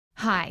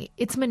Hi,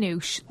 it's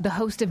Manoush, the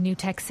host of New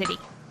Tech City.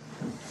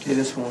 Okay,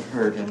 this won't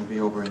hurt, and it'll be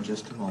over in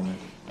just a moment.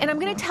 And I'm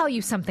going to tell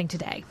you something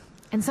today.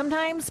 And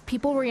sometimes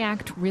people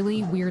react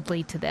really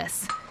weirdly to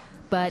this.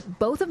 But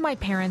both of my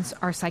parents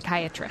are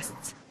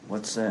psychiatrists.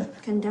 What's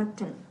that?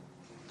 Conductant.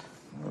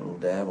 Little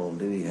dabble,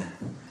 do you?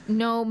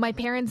 No, my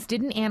parents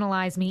didn't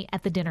analyze me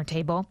at the dinner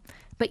table.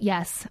 But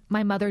yes,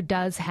 my mother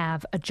does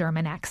have a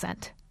German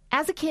accent.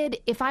 As a kid,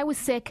 if I was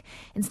sick,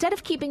 instead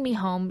of keeping me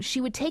home,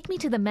 she would take me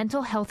to the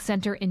mental health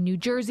center in New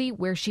Jersey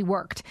where she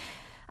worked.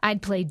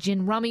 I'd play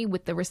gin rummy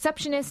with the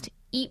receptionist,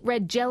 eat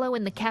red Jell-O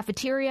in the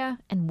cafeteria,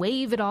 and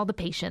wave at all the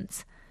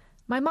patients.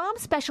 My mom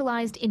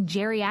specialized in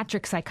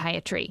geriatric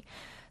psychiatry,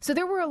 so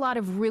there were a lot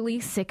of really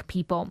sick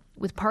people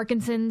with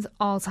Parkinson's,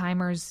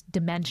 Alzheimer's,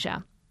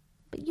 dementia.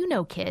 But you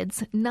know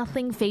kids,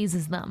 nothing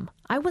phases them.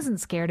 I wasn't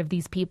scared of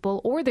these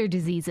people or their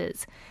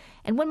diseases.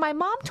 And when my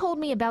mom told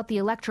me about the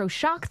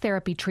electroshock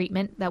therapy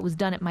treatment that was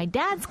done at my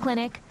dad's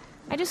clinic,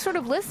 I just sort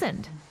of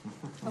listened.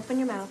 Open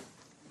your mouth.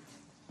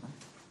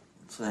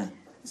 What's that?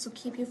 This will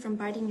keep you from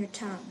biting your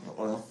tongue.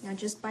 Well, Now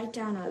just bite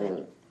down on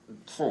it.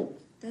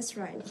 That's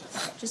right.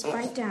 Just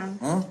bite down.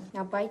 Huh?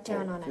 Now bite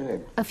down on it.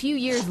 Good. A few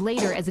years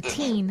later, as a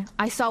teen,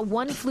 I saw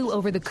One Flew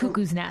Over the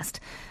Cuckoo's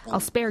Nest. I'll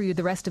spare you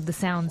the rest of the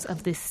sounds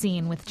of this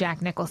scene with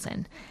Jack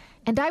Nicholson.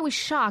 And I was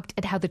shocked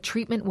at how the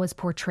treatment was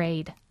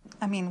portrayed.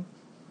 I mean,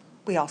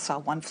 we all saw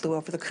One Flew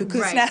Over the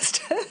Cuckoo's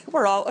Nest.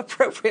 We're all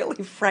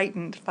appropriately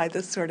frightened by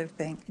this sort of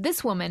thing.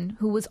 This woman,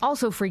 who was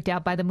also freaked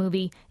out by the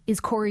movie, is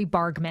Corey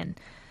Bargman.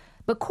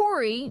 But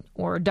Corey,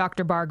 or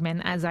Dr.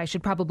 Bargman, as I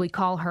should probably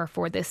call her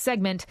for this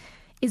segment,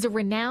 is a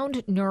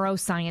renowned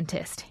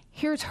neuroscientist.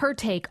 Here's her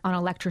take on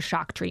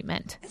electroshock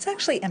treatment. It's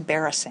actually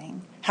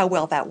embarrassing how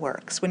well that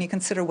works when you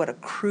consider what a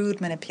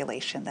crude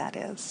manipulation that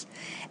is.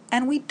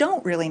 And we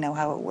don't really know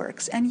how it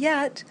works. And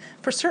yet,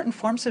 for certain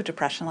forms of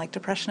depression, like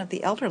depression of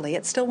the elderly,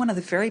 it's still one of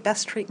the very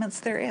best treatments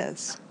there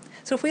is.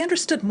 So if we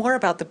understood more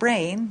about the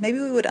brain, maybe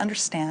we would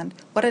understand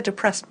what a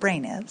depressed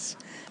brain is.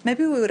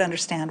 Maybe we would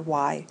understand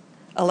why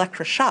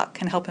electroshock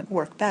can help it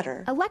work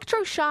better.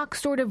 Electroshock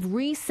sort of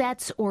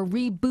resets or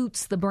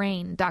reboots the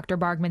brain, Dr.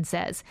 Bargman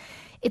says.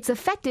 It's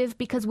effective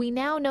because we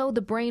now know the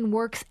brain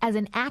works as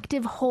an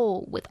active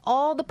whole with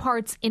all the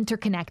parts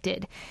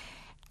interconnected.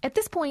 At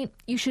this point,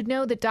 you should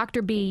know that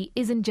Dr. B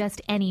isn't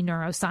just any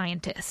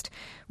neuroscientist,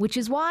 which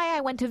is why I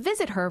went to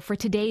visit her for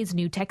today's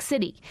New Tech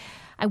City.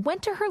 I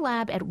went to her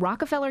lab at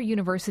Rockefeller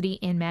University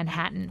in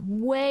Manhattan,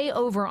 way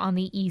over on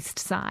the east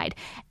side.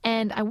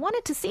 And I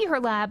wanted to see her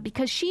lab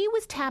because she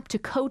was tapped to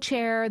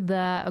co-chair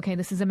the, okay,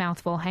 this is a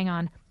mouthful, hang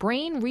on,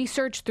 Brain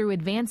Research Through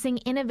Advancing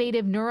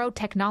Innovative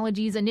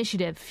Neurotechnologies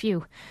Initiative.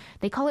 Phew.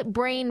 They call it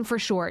BRAIN for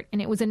short,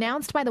 and it was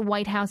announced by the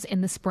White House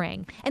in the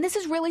spring. And this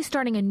is really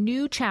starting a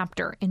new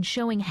chapter in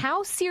showing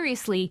how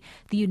seriously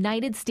the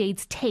United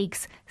States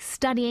takes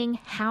studying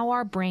how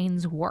our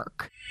brains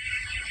work.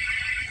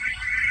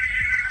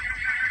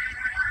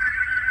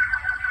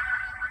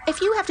 If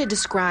you have to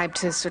describe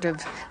to sort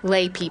of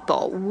lay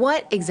people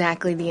what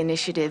exactly the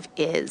initiative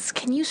is,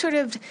 can you sort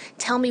of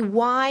tell me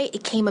why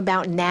it came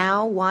about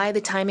now, why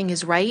the timing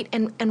is right,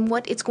 and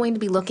what it's going to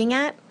be looking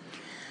at?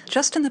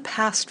 Just in the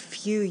past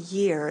few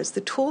years,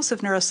 the tools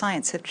of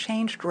neuroscience have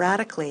changed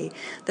radically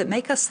that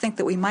make us think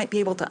that we might be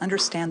able to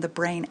understand the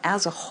brain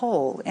as a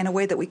whole in a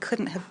way that we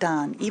couldn't have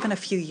done even a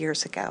few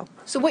years ago.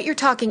 So what you're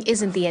talking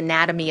isn't the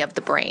anatomy of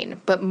the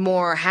brain, but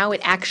more how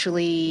it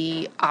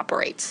actually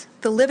operates.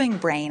 The living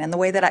brain and the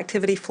way that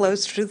activity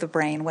flows through the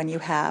brain when you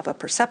have a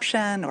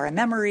perception or a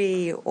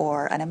memory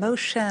or an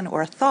emotion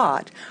or a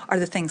thought are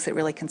the things that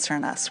really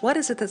concern us. What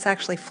is it that's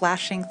actually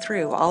flashing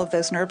through all of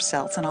those nerve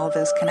cells and all of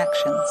those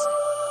connections?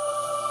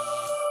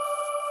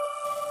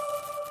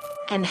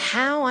 And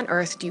how on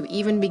earth do you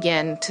even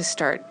begin to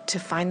start to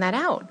find that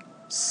out?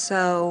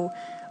 So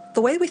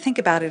the way we think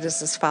about it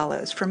is as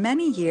follows. For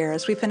many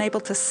years, we've been able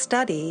to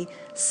study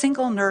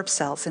single nerve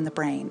cells in the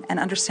brain and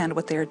understand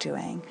what they're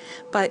doing.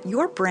 But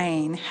your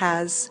brain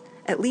has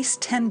at least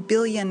 10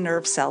 billion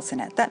nerve cells in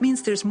it. That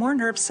means there's more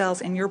nerve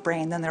cells in your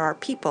brain than there are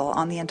people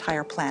on the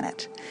entire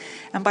planet.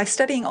 And by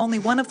studying only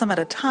one of them at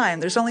a time,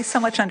 there's only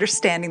so much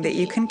understanding that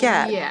you can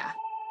get. Yeah.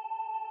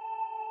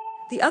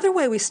 The other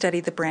way we study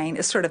the brain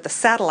is sort of the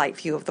satellite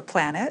view of the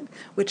planet,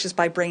 which is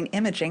by brain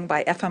imaging,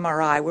 by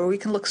fMRI, where we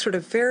can look sort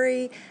of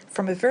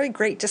from a very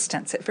great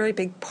distance at very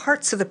big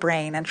parts of the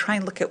brain and try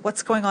and look at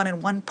what's going on in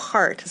one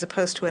part as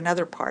opposed to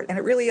another part. And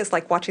it really is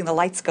like watching the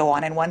lights go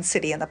on in one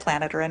city in the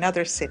planet or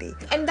another city.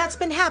 And that's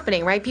been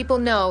happening, right? People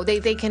know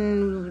they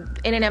can,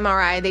 in an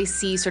MRI, they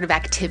see sort of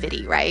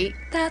activity, right?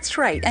 That's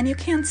right. And you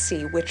can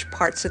see which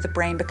parts of the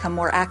brain become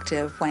more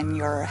active when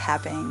you're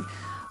having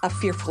a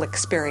fearful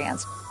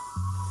experience.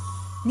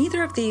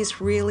 Neither of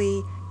these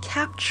really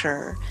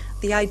capture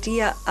the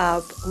idea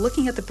of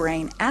looking at the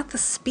brain at the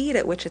speed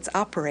at which it's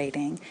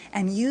operating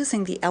and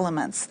using the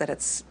elements that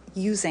it's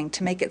using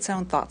to make its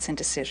own thoughts and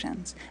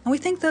decisions. And we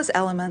think those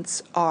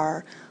elements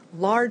are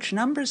large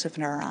numbers of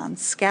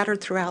neurons scattered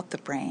throughout the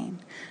brain,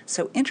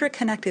 so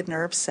interconnected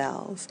nerve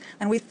cells.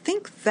 And we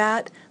think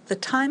that the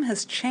time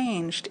has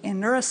changed in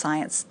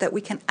neuroscience that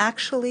we can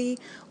actually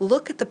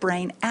look at the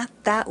brain at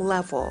that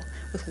level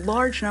with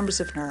large numbers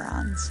of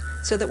neurons,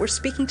 so that we're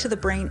speaking to the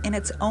brain in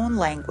its own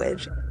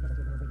language.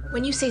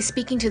 When you say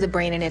speaking to the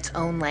brain in its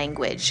own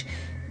language,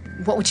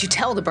 what would you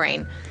tell the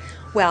brain?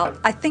 Well,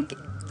 I think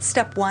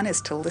step one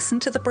is to listen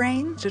to the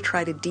brain, to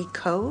try to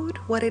decode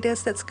what it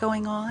is that's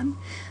going on.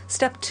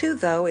 Step two,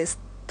 though, is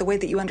the way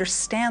that you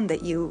understand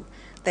that you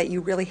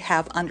really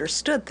have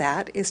understood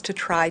that is to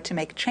try to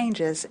make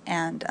changes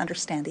and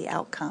understand the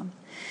outcome.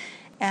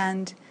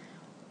 And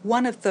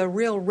one of the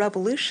real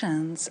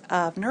revolutions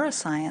of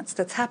neuroscience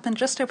that's happened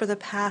just over the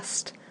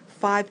past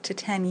 5 to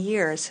 10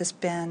 years has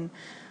been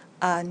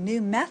a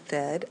new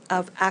method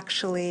of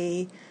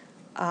actually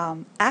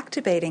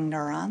activating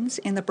neurons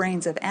in the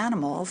brains of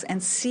animals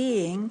and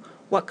seeing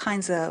what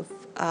kinds of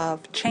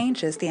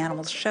changes the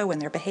animals show in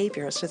their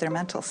behaviors or their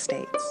mental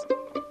states.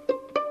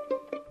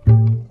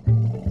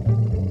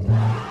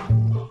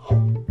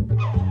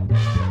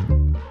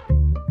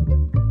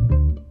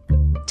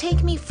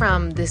 Take me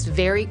from this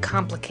very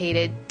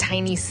complicated,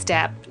 tiny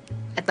step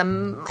at the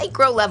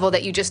micro level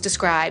that you just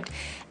described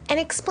and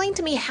explain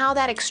to me how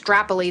that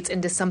extrapolates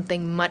into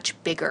something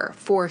much bigger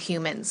for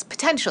humans,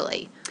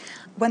 potentially.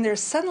 When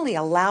there's suddenly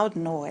a loud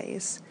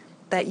noise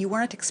that you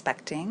weren't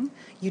expecting,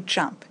 you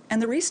jump.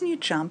 And the reason you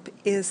jump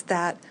is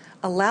that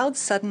a loud,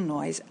 sudden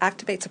noise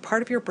activates a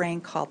part of your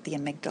brain called the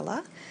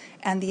amygdala,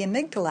 and the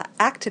amygdala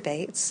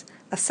activates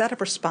a set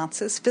of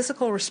responses,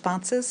 physical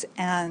responses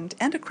and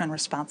endocrine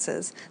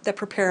responses that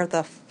prepare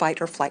the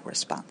fight or flight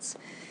response.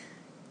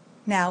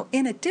 Now,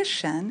 in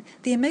addition,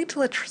 the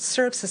amygdala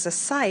serves as a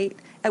site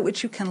at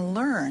which you can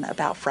learn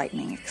about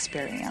frightening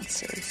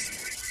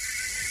experiences.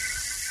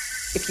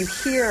 If you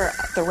hear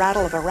the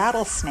rattle of a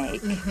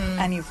rattlesnake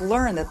and you've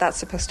learned that that's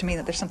supposed to mean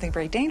that there's something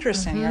very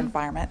dangerous in your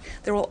environment,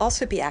 there will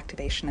also be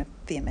activation of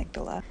the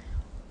amygdala.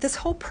 This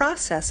whole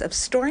process of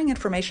storing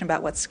information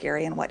about what's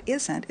scary and what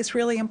isn't is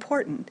really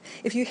important.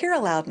 If you hear a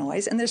loud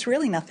noise and there's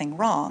really nothing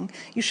wrong,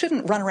 you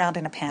shouldn't run around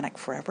in a panic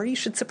forever. You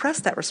should suppress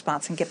that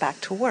response and get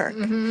back to work.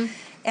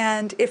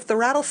 And if the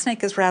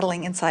rattlesnake is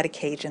rattling inside a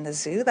cage in the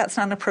zoo, that's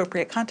not an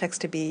appropriate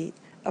context to be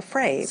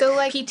afraid. So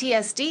like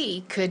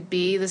PTSD could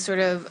be the sort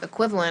of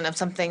equivalent of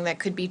something that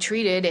could be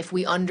treated if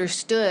we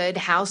understood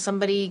how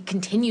somebody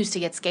continues to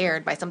get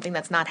scared by something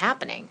that's not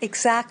happening.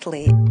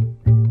 Exactly.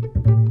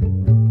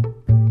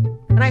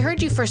 When I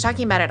heard you first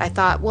talking about it, I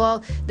thought,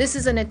 well, this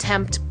is an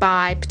attempt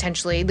by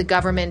potentially the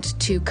government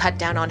to cut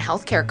down on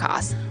healthcare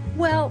costs.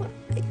 Well,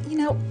 you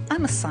know,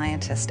 I'm a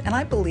scientist, and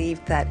I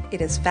believe that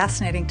it is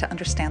fascinating to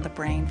understand the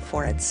brain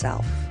for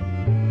itself.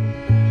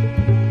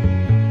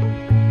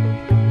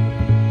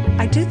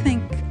 I do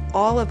think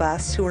all of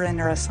us who are in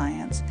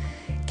neuroscience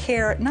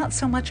care not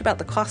so much about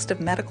the cost of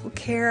medical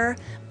care,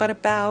 but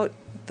about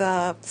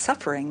the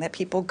suffering that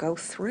people go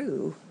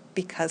through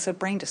because of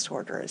brain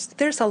disorders.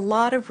 There's a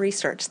lot of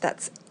research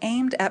that's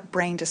aimed at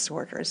brain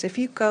disorders. If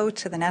you go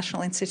to the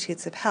National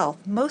Institutes of Health,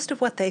 most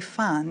of what they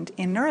fund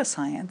in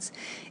neuroscience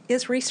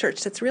is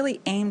research that's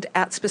really aimed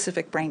at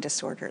specific brain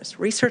disorders,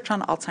 research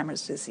on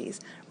Alzheimer's disease,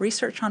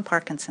 research on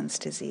Parkinson's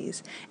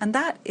disease, and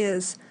that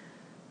is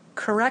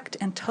correct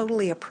and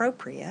totally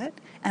appropriate,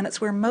 and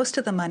it's where most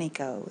of the money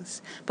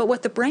goes. But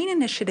what the Brain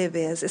Initiative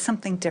is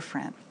something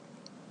different.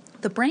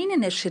 The Brain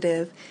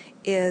Initiative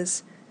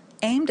is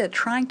aimed at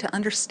trying to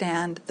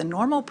understand the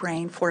normal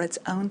brain for its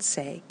own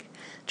sake,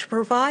 to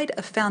provide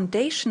a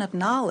foundation of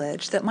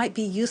knowledge that might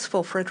be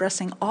useful for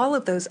addressing all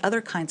of those other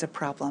kinds of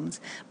problems,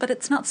 but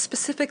it's not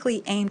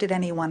specifically aimed at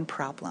any one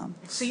problem.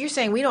 So you're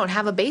saying we don't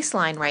have a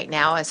baseline right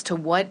now as to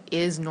what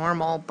is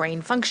normal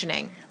brain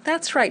functioning?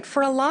 That's right.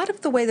 For a lot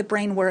of the way the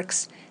brain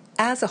works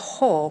as a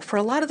whole, for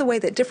a lot of the way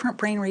that different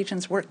brain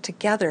regions work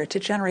together to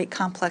generate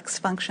complex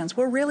functions,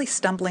 we're really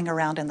stumbling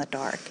around in the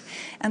dark.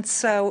 And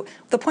so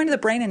the point of the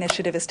Brain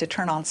Initiative is to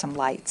turn on some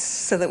lights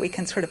so that we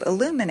can sort of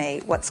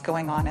illuminate what's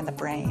going on in the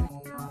brain.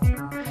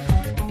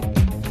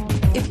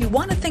 If you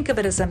want to think of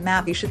it as a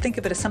map, you should think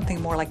of it as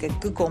something more like a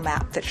Google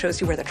map that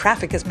shows you where the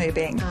traffic is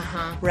moving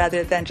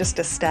rather than just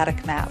a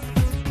static map.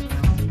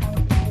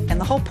 And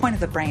the whole point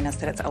of the brain is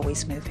that it's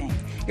always moving.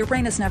 Your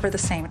brain is never the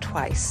same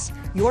twice.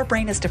 Your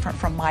brain is different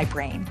from my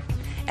brain.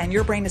 And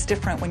your brain is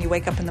different when you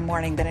wake up in the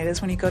morning than it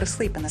is when you go to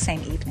sleep in the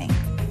same evening.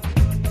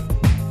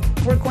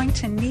 We're going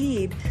to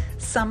need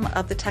some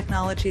of the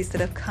technologies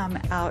that have come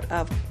out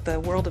of the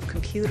world of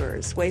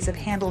computers, ways of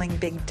handling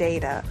big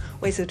data,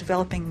 ways of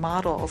developing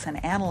models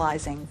and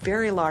analyzing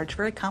very large,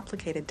 very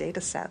complicated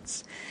data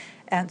sets,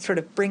 and sort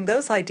of bring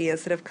those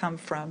ideas that have come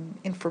from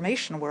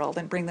information world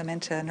and bring them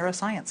into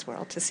neuroscience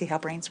world to see how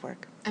brains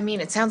work. I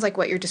mean, it sounds like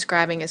what you're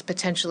describing is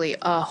potentially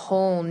a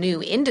whole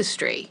new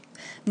industry.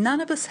 None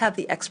of us have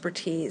the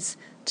expertise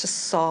to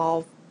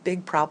solve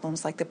big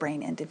problems like the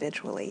brain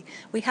individually.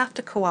 We have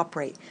to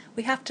cooperate.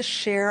 We have to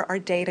share our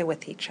data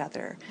with each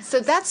other. So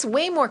that's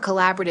way more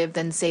collaborative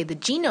than, say, the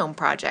Genome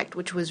Project,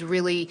 which was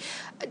really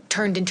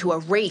turned into a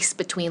race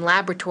between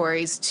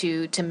laboratories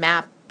to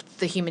map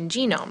the human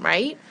genome,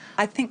 right?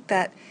 I think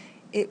that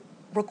it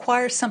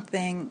requires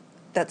something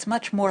that's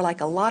much more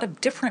like a lot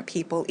of different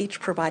people, each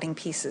providing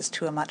pieces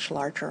to a much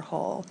larger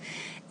whole.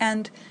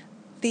 And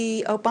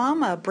the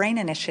Obama Brain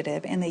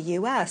Initiative in the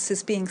U.S.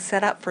 is being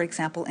set up, for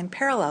example, in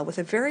parallel with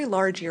a very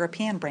large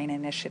European brain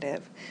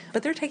initiative,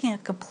 but they're taking a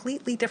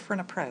completely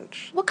different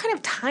approach. What kind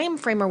of time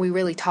frame are we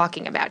really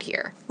talking about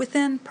here?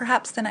 Within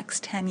perhaps the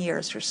next 10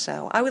 years or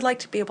so, I would like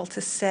to be able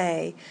to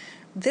say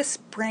this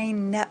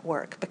brain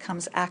network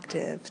becomes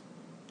active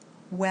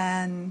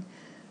when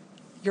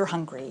you're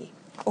hungry,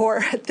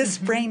 or this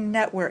brain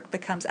network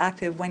becomes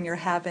active when you're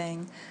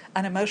having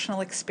an emotional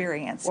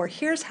experience, or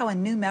here's how a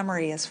new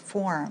memory is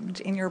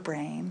formed in your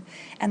brain,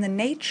 and the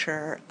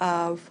nature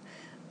of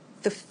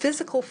the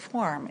physical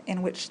form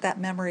in which that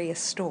memory is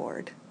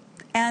stored.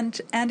 And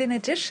in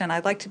addition,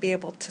 I'd like to be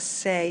able to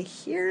say,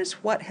 here's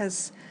what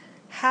has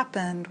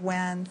happened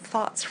when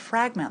thoughts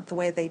fragment the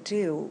way they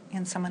do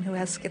in someone who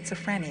has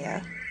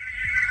schizophrenia.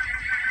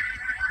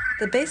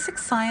 The basic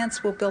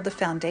science will build a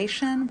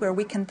foundation where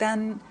we can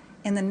then,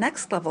 in the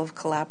next level of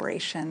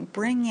collaboration,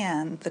 bring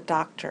in the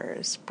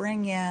doctors,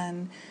 bring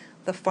in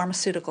the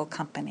pharmaceutical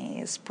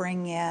companies,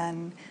 bring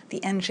in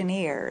the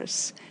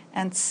engineers,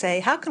 and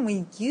say, how can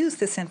we use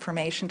this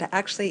information to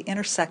actually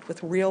intersect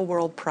with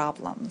real-world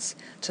problems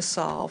to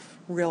solve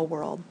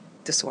real-world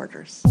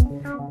disorders?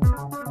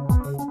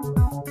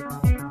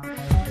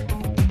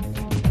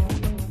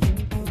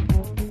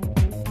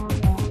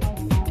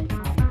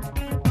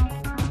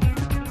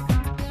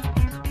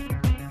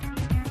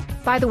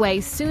 By the way,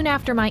 soon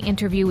after my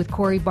interview with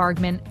Corey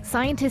Bargmann,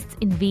 scientists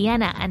in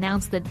Vienna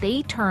announced that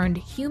they turned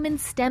human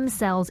stem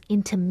cells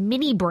into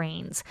mini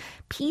brains,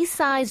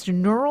 pea-sized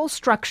neural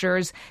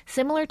structures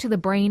similar to the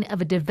brain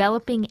of a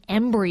developing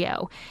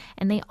embryo.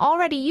 And they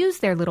already use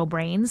their little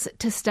brains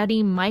to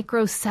study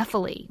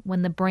microcephaly,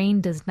 when the brain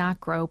does not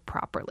grow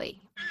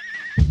properly.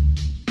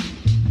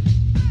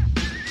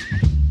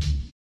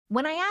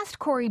 When I asked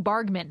Corey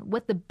Bargmann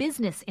what the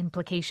business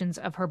implications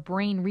of her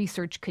brain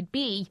research could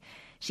be,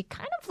 she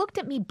kind of looked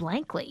at me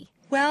blankly.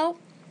 Well,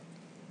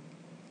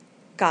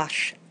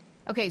 gosh.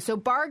 Okay, so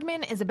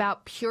Bargmann is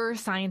about pure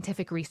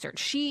scientific research.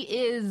 She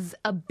is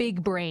a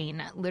big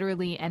brain,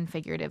 literally and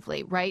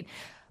figuratively, right?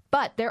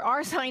 But there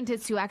are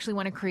scientists who actually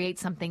want to create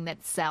something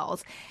that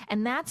sells.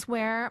 And that's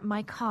where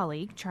my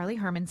colleague, Charlie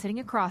Herman, sitting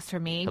across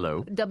from me,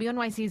 hello,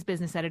 WNYC's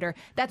business editor,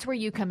 that's where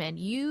you come in.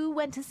 You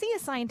went to see a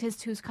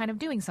scientist who's kind of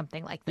doing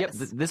something like this.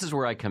 Yep, this is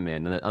where I come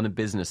in on the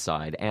business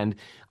side. And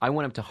I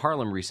went up to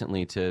Harlem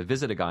recently to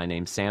visit a guy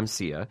named Sam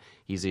Sia.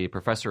 He's a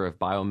professor of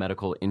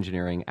biomedical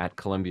engineering at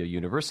Columbia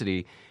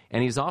University.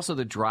 And he's also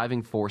the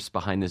driving force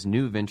behind this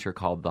new venture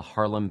called the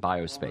Harlem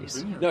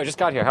Biospace. No, I just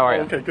got here. How are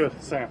you? Okay, good.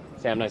 Sam,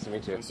 nice to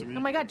meet you. Oh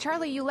my God,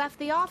 Charlie, you left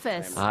the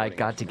office. I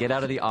got to get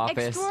out of the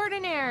office.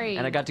 Extraordinary.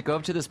 And I got to go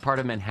up to this part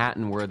of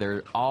Manhattan where there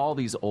are all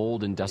these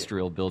old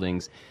industrial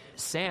buildings.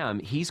 Sam,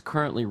 he's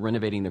currently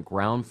renovating the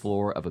ground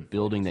floor of a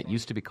building that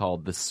used to be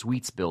called the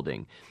Sweets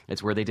Building.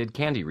 It's where they did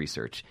candy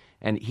research.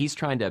 And he's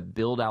trying to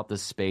build out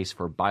this space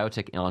for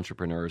biotech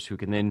entrepreneurs who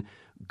can then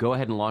go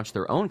ahead and launch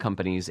their own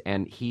companies.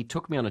 And he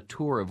took me on a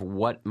tour of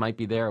what might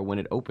be there when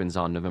it opens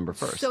on November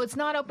 1st. So it's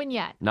not open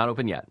yet? Not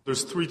open yet.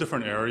 There's 3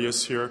 different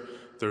areas here.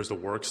 There's the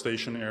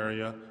workstation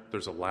area,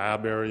 there's a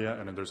lab area,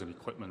 and then there's an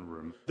equipment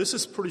room. This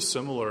is pretty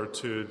similar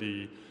to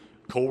the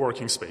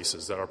co-working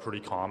spaces that are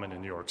pretty common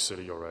in New York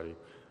City already.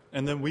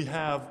 And then we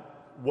have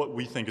what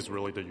we think is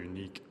really the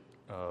unique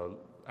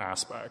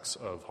aspects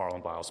of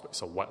Harlem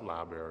Biospace, a wet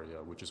lab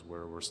area, which is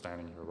where we're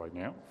standing here right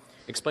now.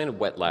 Explain a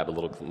wet lab a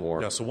little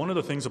more. Yeah, so one of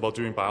the things about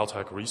doing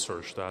biotech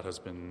research that has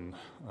been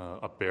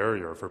a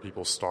barrier for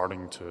people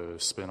starting to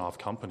spin off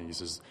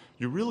companies is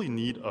you really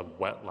need a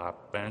wet lab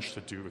bench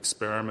to do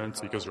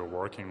experiments because you're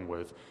working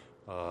with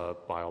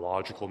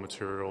biological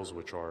materials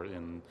which are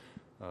in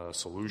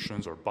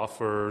solutions or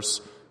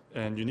buffers.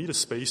 And you need a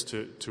space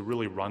to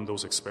really run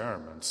those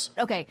experiments.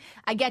 Okay,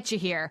 I get you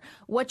here.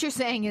 What you're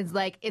saying is,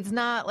 like, it's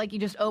not like you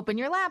just open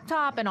your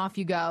laptop and off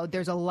you go.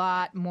 There's a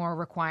lot more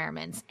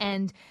requirements.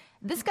 And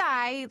this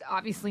guy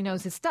obviously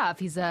knows his stuff.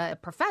 He's a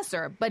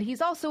professor, but he's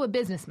also a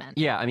businessman.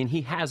 Yeah, I mean,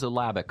 he has a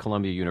lab at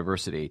Columbia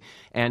University,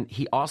 and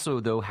he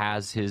also, though,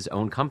 has his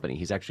own company.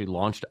 He's actually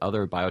launched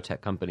other biotech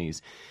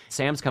companies.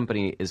 Sam's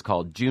company is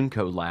called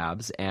Junco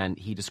Labs, and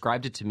he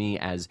described it to me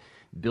as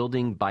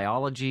building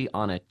biology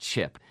on a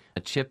chip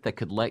that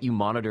could let you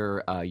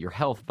monitor your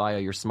health via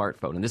your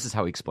smartphone. And this is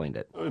how he explained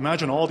it.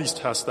 Imagine all these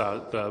tests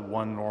that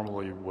one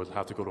normally would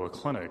have to go to a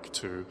clinic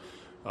to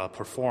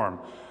perform.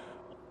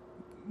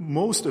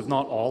 Most, if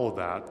not all of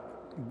that,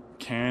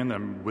 can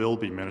and will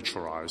be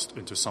miniaturized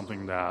into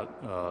something that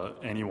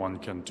anyone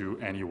can do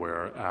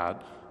anywhere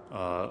at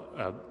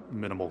at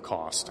minimal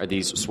cost. Are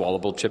these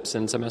swallowable chips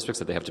in some aspects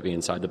that they have to be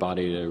inside the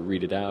body to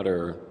read it out,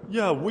 or?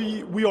 Yeah,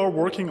 we are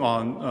working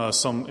on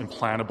some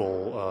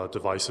implantable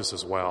devices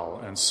as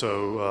well, and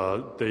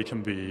so they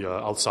can be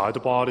outside the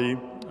body,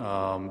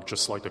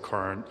 just like the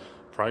current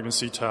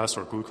pregnancy test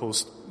or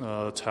glucose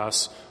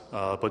tests.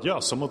 But yeah,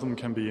 some of them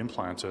can be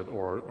implanted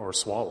or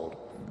swallowed.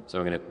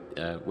 So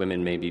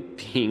women may be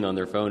peeing on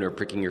their phone or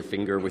pricking your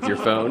finger with your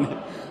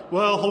phone?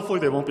 Well, hopefully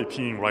they won't be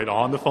peeing right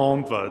on the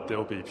phone, but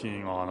they'll be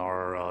peeing on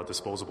our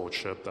disposable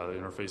chip that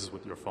interfaces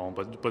with your phone.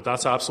 But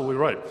that's absolutely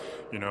right.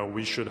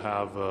 We should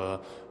have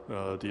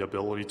the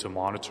ability to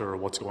monitor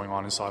what's going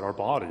on inside our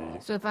body.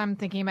 So if I'm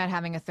thinking about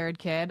having a third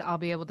kid, I'll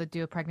be able to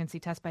do a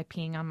pregnancy test by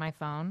peeing on my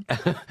phone?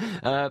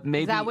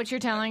 Maybe, is that what you're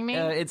telling me?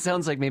 It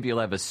sounds like maybe you'll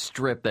have a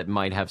strip that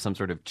might have some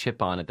sort of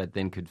chip on it that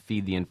then could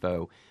feed the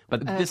info.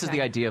 But this is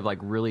the idea of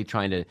really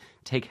trying to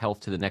take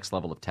health to the next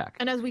level of tech.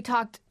 And as we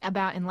talked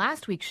about in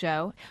last week's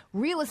show,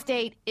 real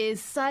estate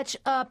is such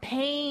a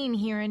pain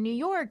here in New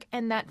York,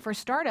 and that for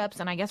startups,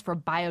 and I guess for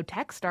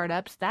biotech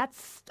startups,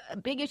 that's a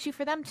big issue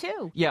for them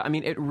too. Yeah,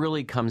 it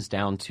really comes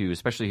down to,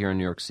 especially here in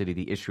New York City,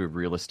 the issue of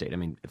real estate.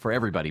 For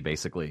everybody,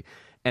 basically.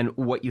 And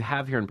what you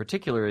have here in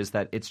particular is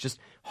that it's just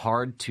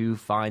hard to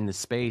find the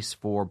space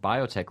for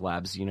biotech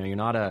labs. You're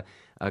not a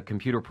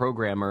computer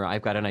programmer.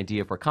 I've got an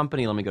idea for a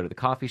company. Let me go to the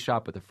coffee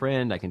shop with a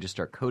friend. I can just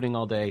start coding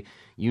all day.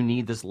 You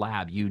need this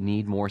lab. You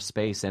need more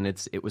space. And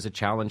it was a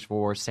challenge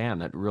for Sam.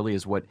 That really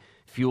is what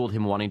fueled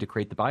him wanting to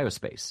create the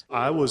biospace.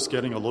 I was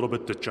getting a little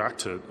bit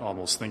dejected,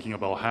 almost thinking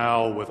about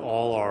how, with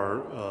all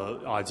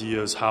our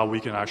ideas, how we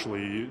can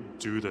actually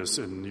do this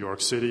in New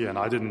York City. And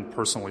I didn't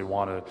personally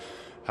want to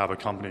have a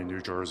company in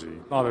New Jersey.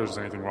 Not that there's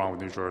anything wrong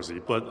with New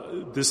Jersey,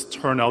 but this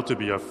turned out to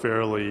be a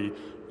fairly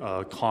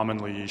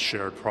commonly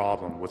shared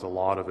problem with a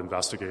lot of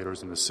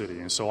investigators in the city.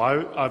 And so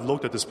I've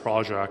looked at this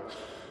project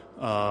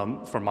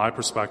from my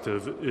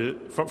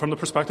perspective, from the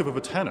perspective of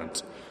a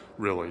tenant,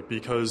 really,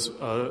 because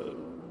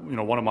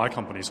one of my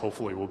companies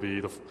hopefully will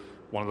be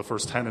one of the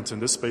first tenants in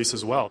this space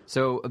as well.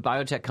 So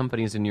biotech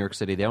companies in New York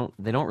City, they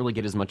don't really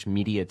get as much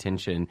media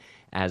attention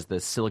as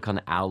the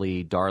Silicon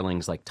Alley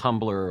darlings like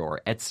Tumblr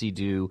or Etsy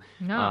do.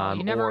 No,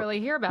 you never really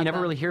hear about them. You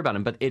never really hear about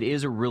them, but it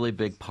is a really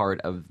big part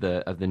of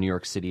the New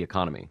York City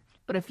economy.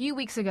 But a few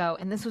weeks ago,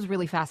 and this was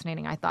really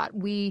fascinating, I thought,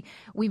 we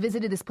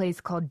visited this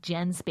place called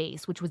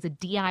GenSpace, which was a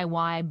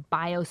DIY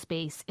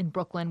biospace in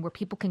Brooklyn where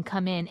people can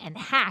come in and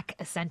hack,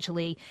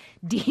 essentially,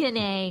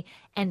 DNA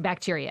and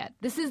bacteria.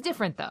 This is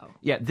different, though.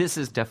 Yeah, this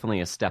is definitely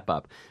a step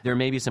up. There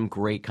may be some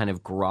great kind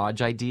of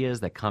garage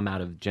ideas that come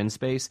out of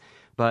GenSpace,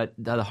 but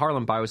the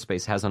Harlem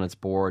Biospace has on its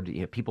board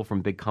people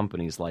from big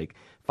companies like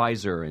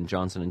Pfizer and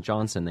Johnson &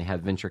 Johnson. They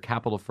have venture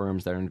capital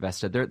firms that are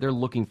invested. They're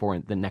looking for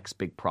the next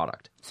big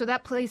product. So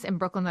that place in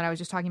Brooklyn that I was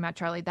just talking about,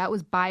 Charlie, that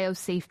was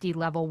biosafety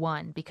level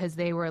 1 because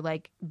they were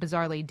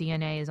bizarrely,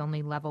 DNA is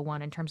only level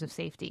 1 in terms of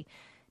safety.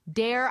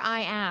 Dare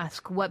I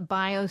ask what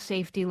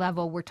biosafety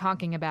level we're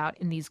talking about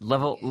in these?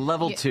 Level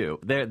 2.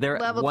 They're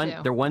level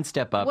 2. They're one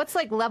step up. What's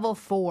level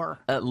 4?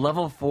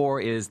 Level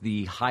 4 is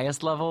the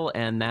highest level,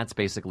 and that's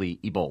basically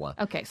Ebola.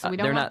 Okay, so we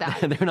don't want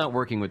that. They're not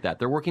working with that.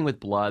 They're working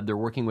with blood. They're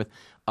working with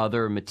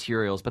other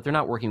materials, but they're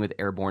not working with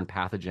airborne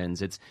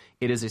pathogens.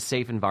 It is a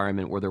safe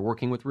environment where they're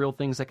working with real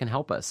things that can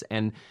help us.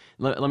 And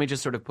let me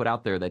just sort of put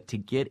out there that to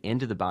get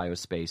into the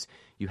biospace,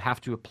 you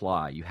have to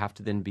apply. You have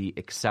to then be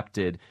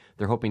accepted.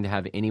 They're hoping to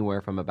have anywhere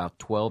from about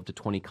 12 to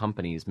 20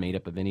 companies made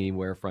up of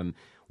anywhere from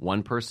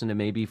one person to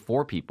maybe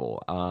 4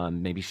 people,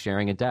 maybe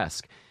sharing a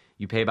desk.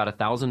 You pay about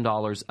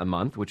 $1,000 a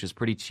month, which is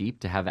pretty cheap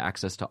to have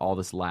access to all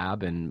this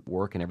lab and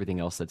work and everything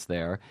else that's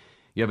there.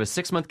 You have a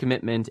 6-month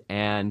commitment,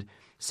 and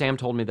Sam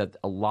told me that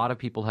a lot of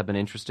people have been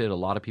interested, a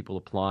lot of people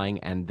applying,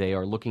 and they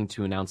are looking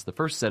to announce the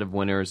first set of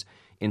winners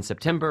in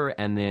September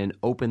and then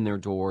open their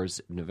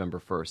doors November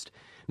 1st.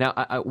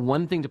 Now,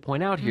 one thing to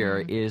point out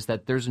here is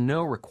that there's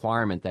no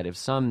requirement that if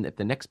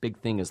the next big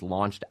thing is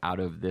launched out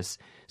of this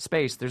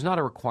space, there's not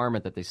a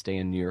requirement that they stay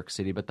in New York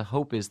City, but the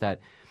hope is that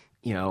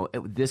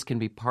this can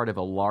be part of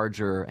a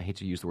larger, I hate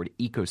to use the word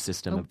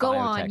ecosystem of go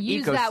biotech. On,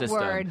 use that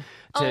word.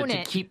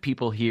 To keep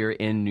people here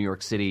in New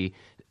York City.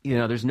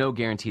 There's no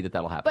guarantee that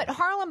that'll happen. But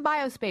Harlem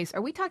Biospace,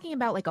 are we talking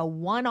about a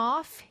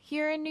one-off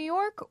here in New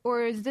York?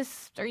 Or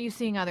are you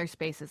seeing other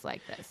spaces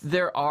like this?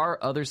 There are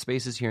other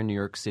spaces here in New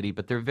York City,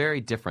 but they're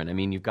very different.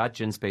 You've got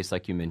GenSpace,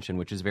 like you mentioned,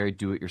 which is very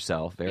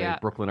do-it-yourself, very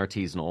Brooklyn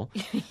artisanal.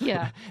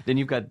 Yeah. Then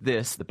you've got the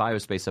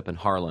Biospace up in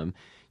Harlem.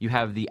 You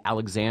have the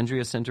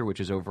Alexandria Center, which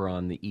is over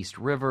on the East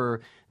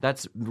River.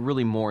 That's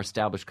really more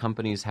established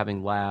companies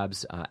having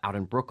labs. Out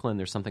in Brooklyn,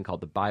 there's something called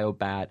the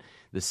BioBat.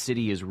 The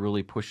city is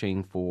really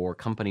pushing for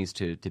companies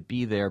to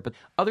be there. But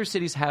other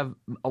cities have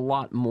a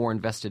lot more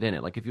invested in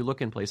it. Like if you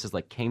look in places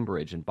like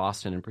Cambridge and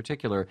Boston in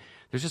particular,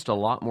 there's just a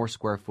lot more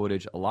square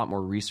footage, a lot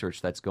more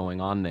research that's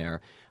going on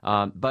there.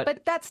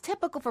 But that's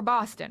typical for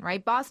Boston,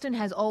 right? Boston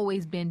has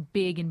always been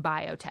big in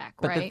biotech, right?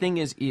 But the thing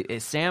is,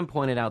 Sam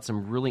pointed out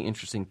some really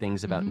interesting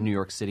things about New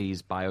York City.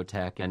 City's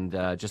biotech and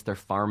just their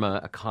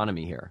pharma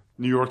economy here?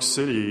 New York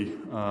City,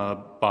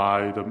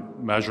 by the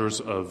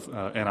measures of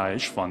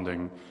NIH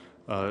funding,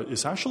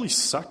 is actually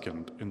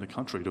second in the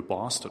country to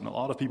Boston. A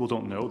lot of people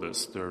don't know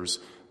this. There's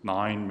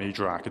 9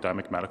 major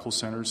academic medical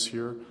centers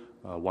here,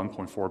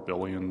 $1.4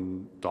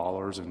 billion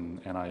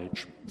in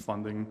NIH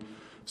funding.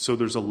 So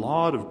there's a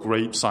lot of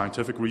great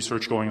scientific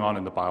research going on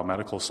in the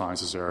biomedical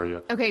sciences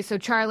area. Okay, so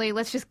Charlie,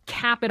 let's just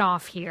cap it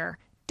off here.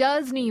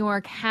 Does New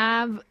York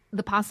have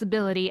the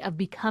possibility of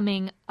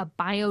becoming a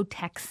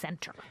biotech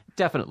center?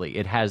 Definitely.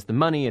 It has the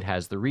money. It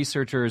has the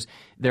researchers.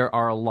 There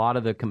are a lot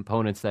of the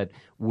components that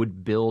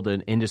would build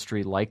an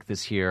industry like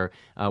this here.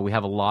 We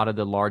have a lot of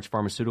the large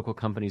pharmaceutical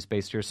companies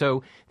based here.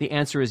 So the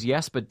answer is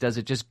yes, but does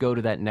it just go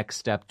to that next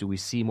step? Do we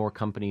see more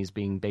companies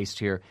being based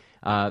here?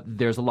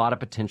 There's a lot of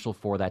potential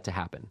for that to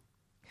happen.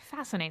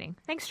 Fascinating.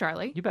 Thanks,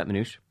 Charlie. You bet,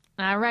 Manoush.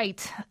 All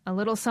right. A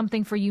little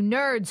something for you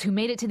nerds who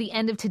made it to the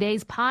end of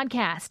today's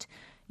podcast.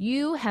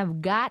 You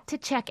have got to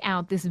check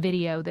out this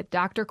video that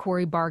Dr.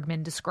 Corey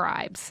Bargmann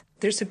describes.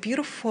 There's a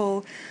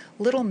beautiful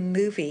little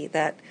movie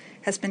that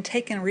has been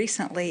taken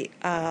recently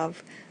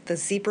of the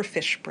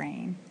zebrafish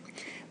brain,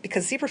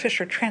 because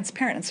zebrafish are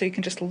transparent, and so you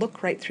can just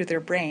look right through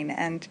their brain.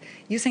 And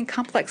using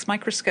complex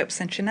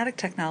microscopes and genetic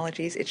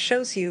technologies, it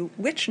shows you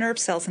which nerve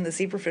cells in the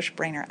zebrafish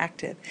brain are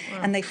active. Wow.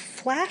 And they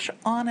flash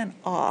on and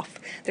off.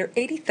 There are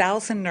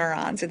 80,000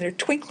 neurons, and they're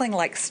twinkling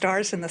like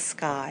stars in the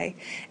sky.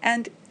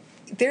 And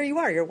there you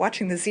are, you're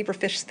watching the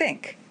zebrafish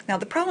think. Now,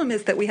 the problem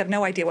is that we have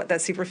no idea what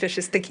that zebrafish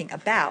is thinking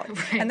about.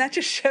 Right. And that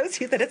just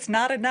shows you that it's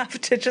not enough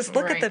to just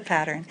look at the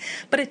pattern.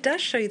 But it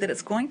does show you that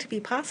it's going to be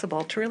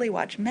possible to really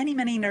watch many,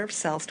 many nerve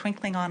cells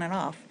twinkling on and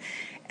off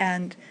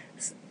and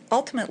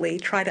ultimately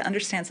try to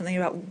understand something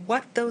about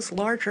what those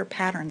larger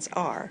patterns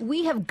are.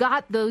 We have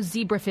got those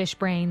zebrafish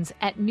brains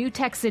at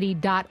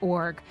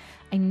newtechcity.org.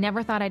 I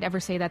never thought I'd ever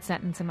say that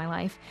sentence in my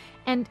life.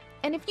 And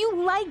if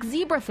you like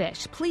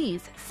zebrafish,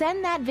 please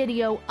send that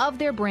video of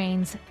their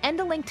brains and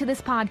a link to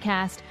this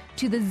podcast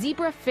to the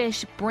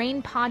zebrafish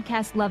brain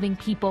podcast loving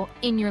people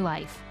in your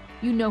life.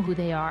 You know who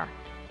they are.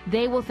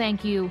 They will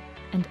thank you,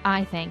 and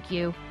I thank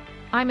you.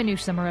 I'm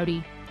Manoush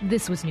Zomorodi.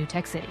 This was New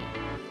Tech City.